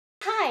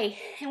Hi,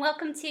 and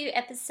welcome to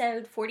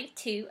episode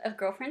 42 of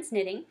Girlfriends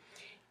Knitting.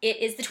 It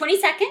is the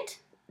 22nd.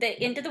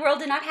 The end of the world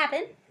did not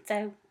happen,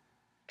 so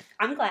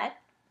I'm glad,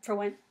 for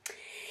one.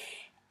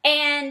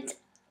 And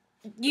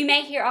you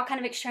may hear all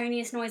kind of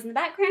extraneous noise in the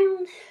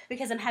background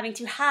because I'm having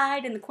to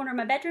hide in the corner of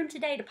my bedroom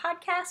today to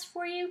podcast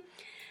for you.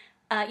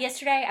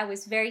 Yesterday, I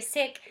was very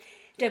sick,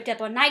 doped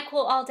up on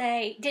NyQuil all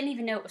day, didn't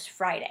even know it was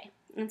Friday.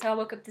 And so I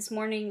woke up this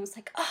morning and was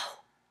like, oh,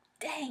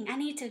 dang, I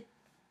need to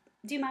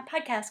do my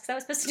podcast because I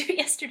was supposed to do it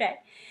yesterday.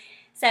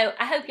 So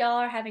I hope y'all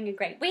are having a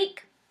great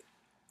week.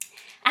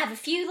 I have a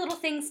few little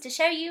things to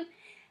show you,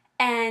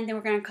 and then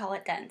we're going to call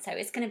it done. So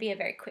it's going to be a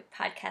very quick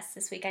podcast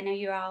this week. I know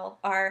you all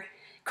are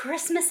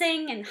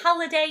Christmasing and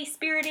holiday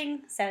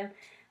spiriting, so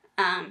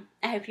I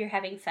hope you're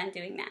having fun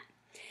doing that.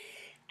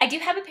 I do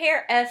have a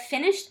pair of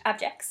finished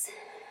objects.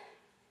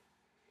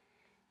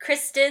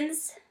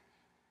 Kristen's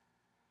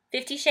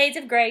 50 Shades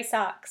of Grey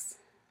socks.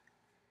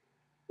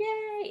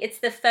 Yay! It's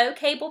the faux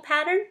cable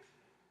pattern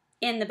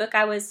in the book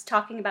I was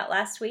talking about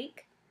last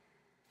week.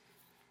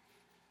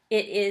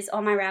 It is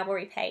on my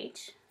Ravelry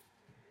page.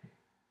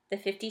 The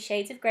 50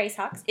 Shades of Grey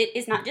socks. It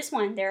is not just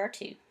one, there are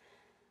two.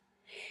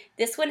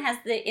 This one has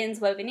the ends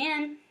woven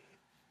in.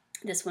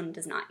 This one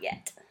does not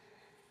yet.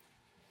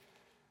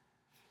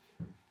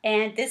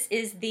 And this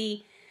is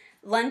the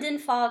London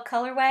Fall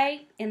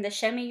colorway in the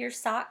Show Me Your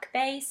Sock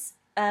base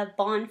of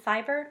Bond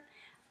Fiber.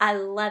 I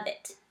love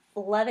it.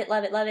 Love it,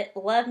 love it, love it.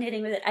 Love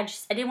knitting with it. I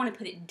didn't want to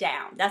put it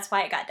down. That's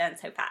why it got done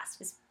so fast.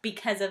 It's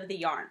because of the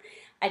yarn.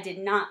 I did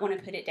not want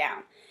to put it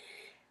down.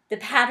 The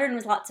pattern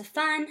was lots of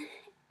fun,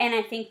 and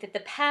I think that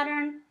the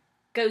pattern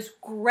goes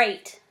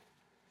great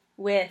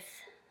with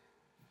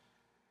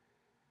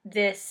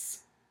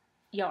this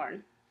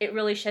yarn. It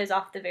really shows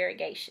off the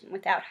variegation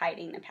without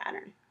hiding the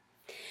pattern.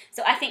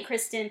 So I think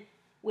Kristen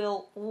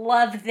will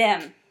love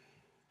them.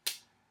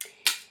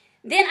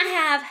 Then I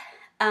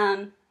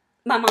have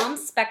my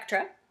mom's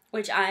Spectra,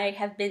 which I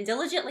have been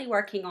diligently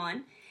working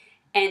on,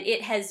 and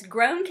it has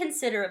grown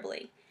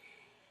considerably.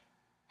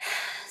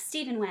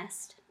 Stephen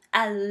West,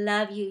 I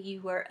love you.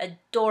 You were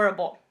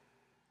adorable.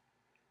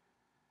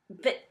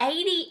 But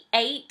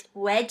 88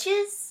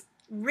 wedges?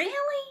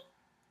 Really?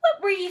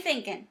 What were you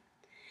thinking?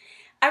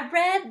 I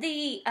read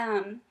the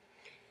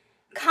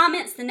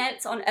comments, the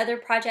notes on other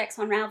projects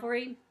on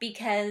Ravelry,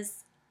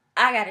 because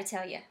I gotta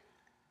tell you,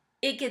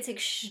 it gets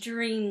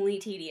extremely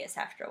tedious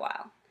after a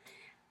while.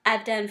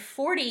 I've done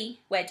 40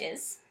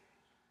 wedges.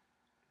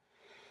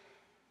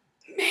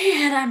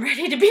 Man, I'm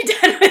ready to be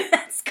done with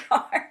that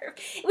scarf.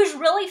 It was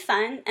really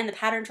fun, and the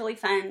pattern's really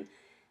fun,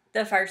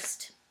 the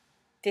first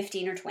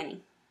 15 or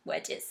 20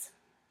 wedges.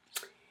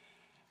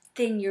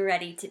 Then you're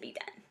ready to be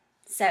done.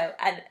 So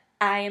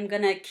I am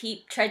going to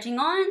keep trudging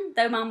on,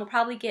 though Mom will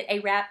probably get a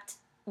wrapped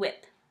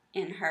whip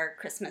in her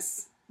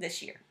Christmas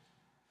this year.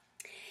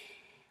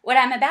 What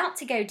I'm about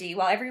to go do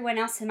while everyone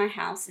else in my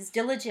house is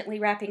diligently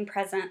wrapping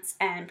presents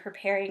and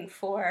preparing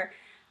for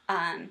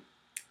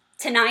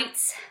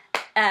tonight's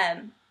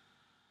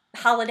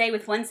holiday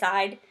with one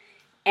side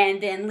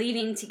and then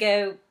leaving to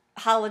go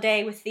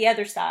holiday with the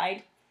other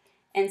side.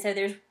 And so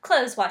there's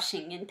clothes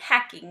washing and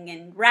packing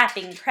and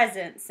wrapping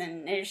presents,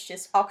 and there's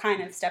just all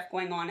kind of stuff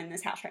going on in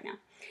this house right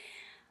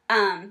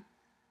now.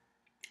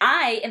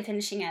 I am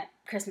finishing up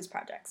Christmas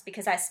projects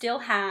because I still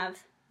have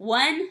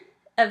one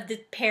of the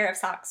pair of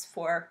socks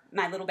for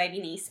my little baby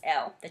niece,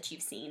 Elle, that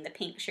you've seen, the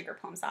pink sugar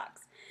plum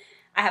socks.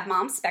 I have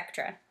Mom's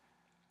Spectra.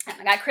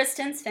 I got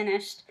Kristen's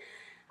finished.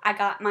 I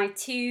got my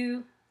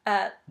two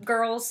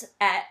girls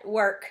at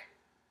work,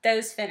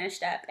 those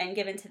finished up and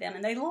given to them,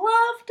 and they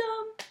loved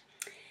them.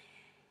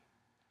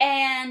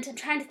 And I'm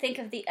trying to think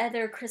of the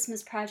other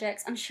Christmas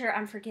projects. I'm sure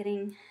I'm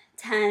forgetting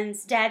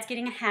tons. Dad's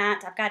getting a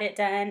hat. I've got it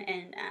done,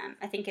 and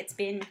I think it's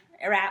been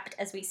wrapped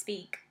as we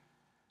speak.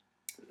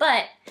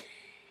 But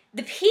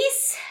the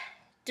piece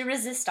de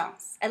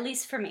resistance, at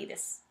least for me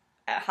this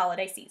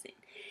holiday season,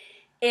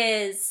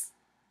 is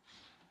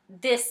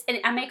this, and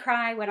I may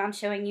cry when I'm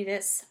showing you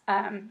this.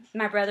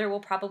 My brother will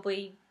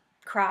probably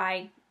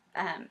cry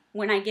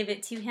when I give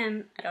it to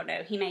him. I don't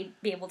know. He may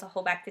be able to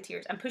hold back the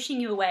tears. I'm pushing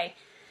you away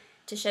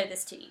to show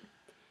this to you.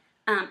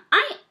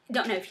 I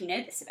don't know if you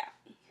know this about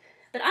me,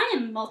 but I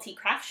am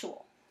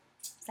multi-craftual.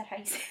 Is that how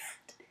you say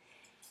that?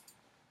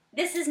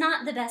 This is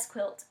not the best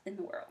quilt in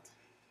the world,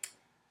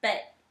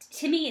 but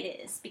to me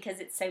it is because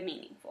it's so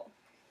meaningful.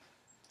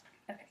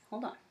 Okay,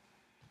 hold on.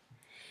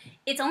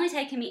 It's only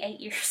taken me 8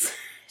 years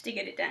to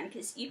get it done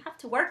because you have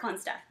to work on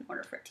stuff in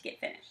order for it to get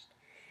finished.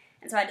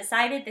 And so I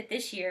decided that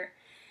this year,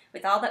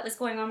 with all that was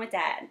going on with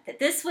Dad, that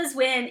this was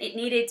when it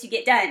needed to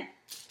get done.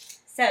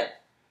 So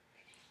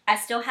I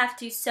still have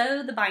to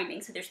sew the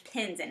binding, so there's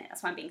pins in it.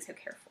 That's why I'm being so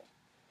careful.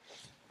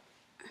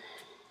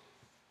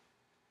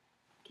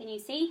 Can you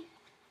see?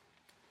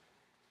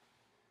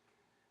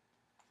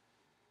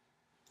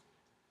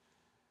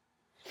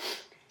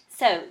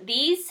 So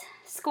these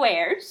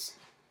squares,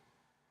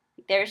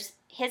 there's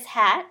his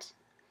hat.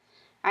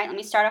 All right, let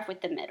me start off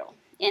with the middle.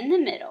 In the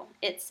middle,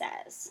 it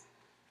says,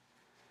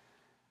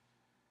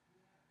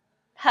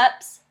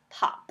 Pups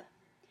Pop.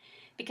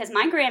 because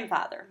my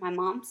grandfather, my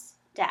mom's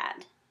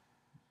dad,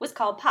 was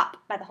called Pop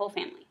by the whole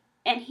family.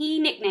 And he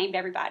nicknamed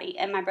everybody,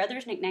 and my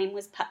brother's nickname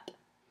was Pup.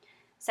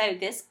 So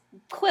this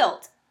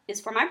quilt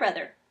is for my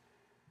brother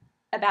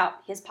about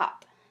his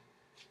pop.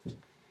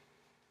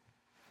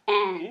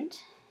 And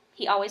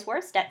he always wore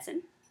a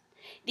Stetson.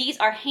 These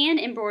are hand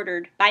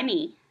embroidered by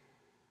me.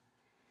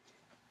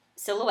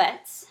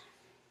 Silhouettes.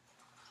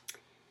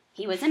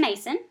 He was a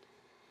Mason.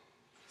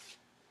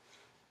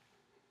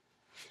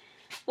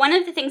 One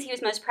of the things he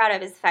was most proud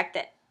of is the fact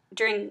that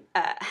during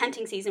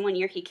hunting season one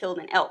year he killed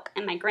an elk,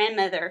 and my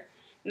grandmother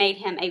made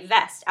him a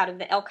vest out of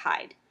the elk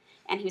hide,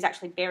 and he was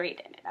actually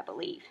buried in it, I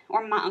believe.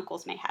 Or my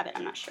uncles may have it,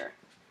 I'm not sure.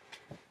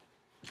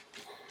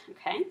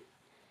 Okay.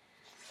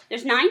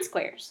 There's 9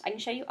 squares. I can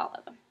show you all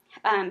of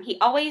them. He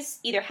always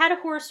either had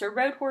a horse or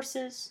rode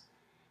horses.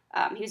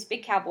 He was a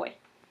big cowboy.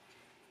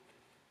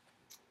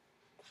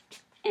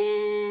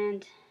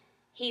 And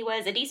he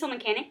was a diesel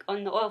mechanic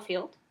on the oil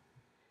field.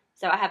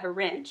 So I have a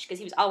wrench because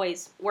he was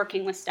always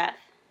working with stuff.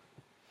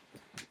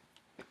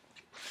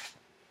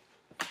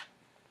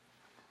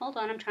 Hold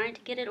on, I'm trying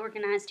to get it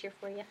organized here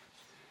for you.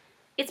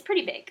 It's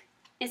pretty big.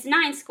 It's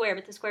 9 square,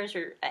 but the squares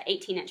are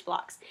 18-inch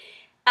blocks.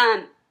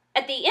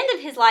 At the end of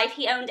his life,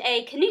 he owned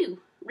a canoe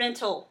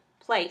rental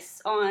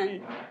place on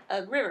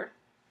a river.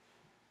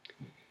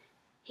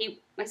 He,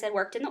 like I said,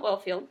 worked in the oil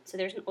field, so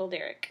there's an oil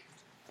derrick.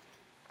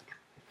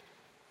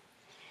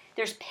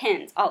 There's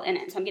pins all in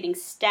it, so I'm getting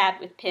stabbed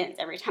with pins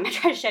every time I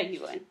try to show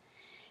you one.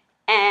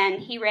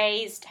 And he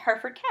raised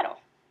Hereford cattle.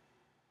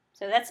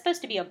 So that's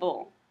supposed to be a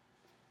bull.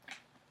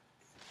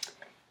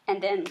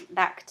 And then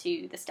back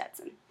to the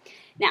Stetson.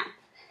 Now,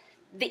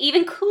 the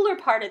even cooler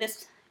part of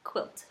this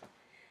quilt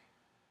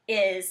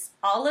is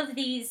all of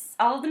the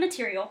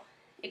material,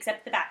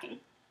 except the backing,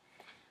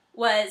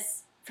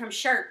 was from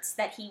shirts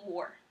that he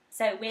wore.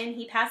 So when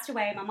he passed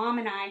away, my mom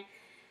and I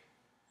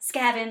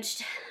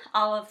scavenged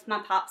all of my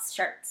pop's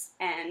shirts,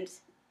 and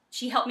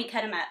she helped me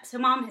cut them up. So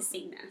Mom has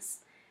seen this.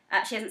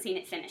 She hasn't seen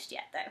it finished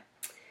yet, though.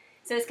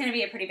 So it's going to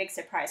be a pretty big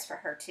surprise for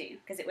her, too,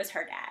 because it was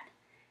her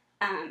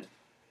dad.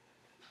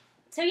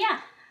 So yeah,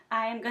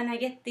 I am going to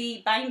get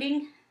the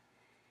binding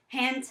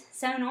hand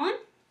sewn on.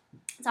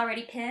 It's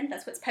already pinned.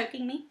 That's what's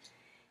poking me.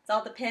 It's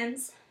all the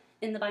pins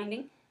in the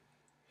binding.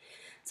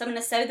 So I'm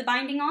going to sew the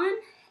binding on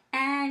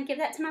and give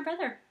that to my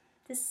brother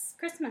this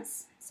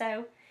Christmas.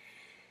 So,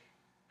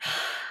 I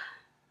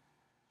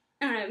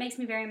don't know, it makes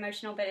me very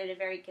emotional, but in a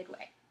very good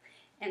way.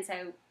 And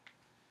so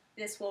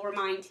this will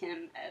remind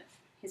him of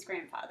his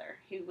grandfather,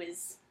 who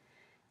was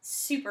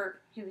super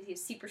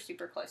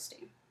close to.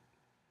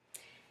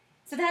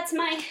 So that's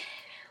my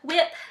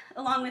whip,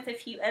 along with a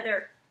few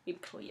other, let me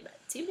pull you back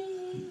to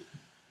me,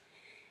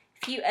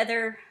 a few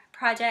other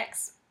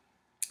projects.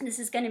 This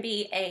is going to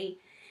be a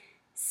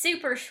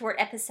super short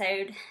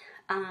episode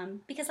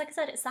because, like I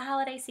said, it's the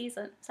holiday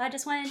season. So I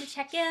just wanted to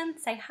check in,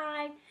 say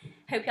hi,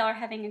 hope y'all are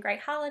having a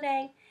great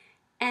holiday,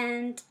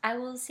 and I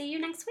will see you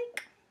next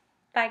week.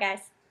 Bye,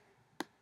 guys.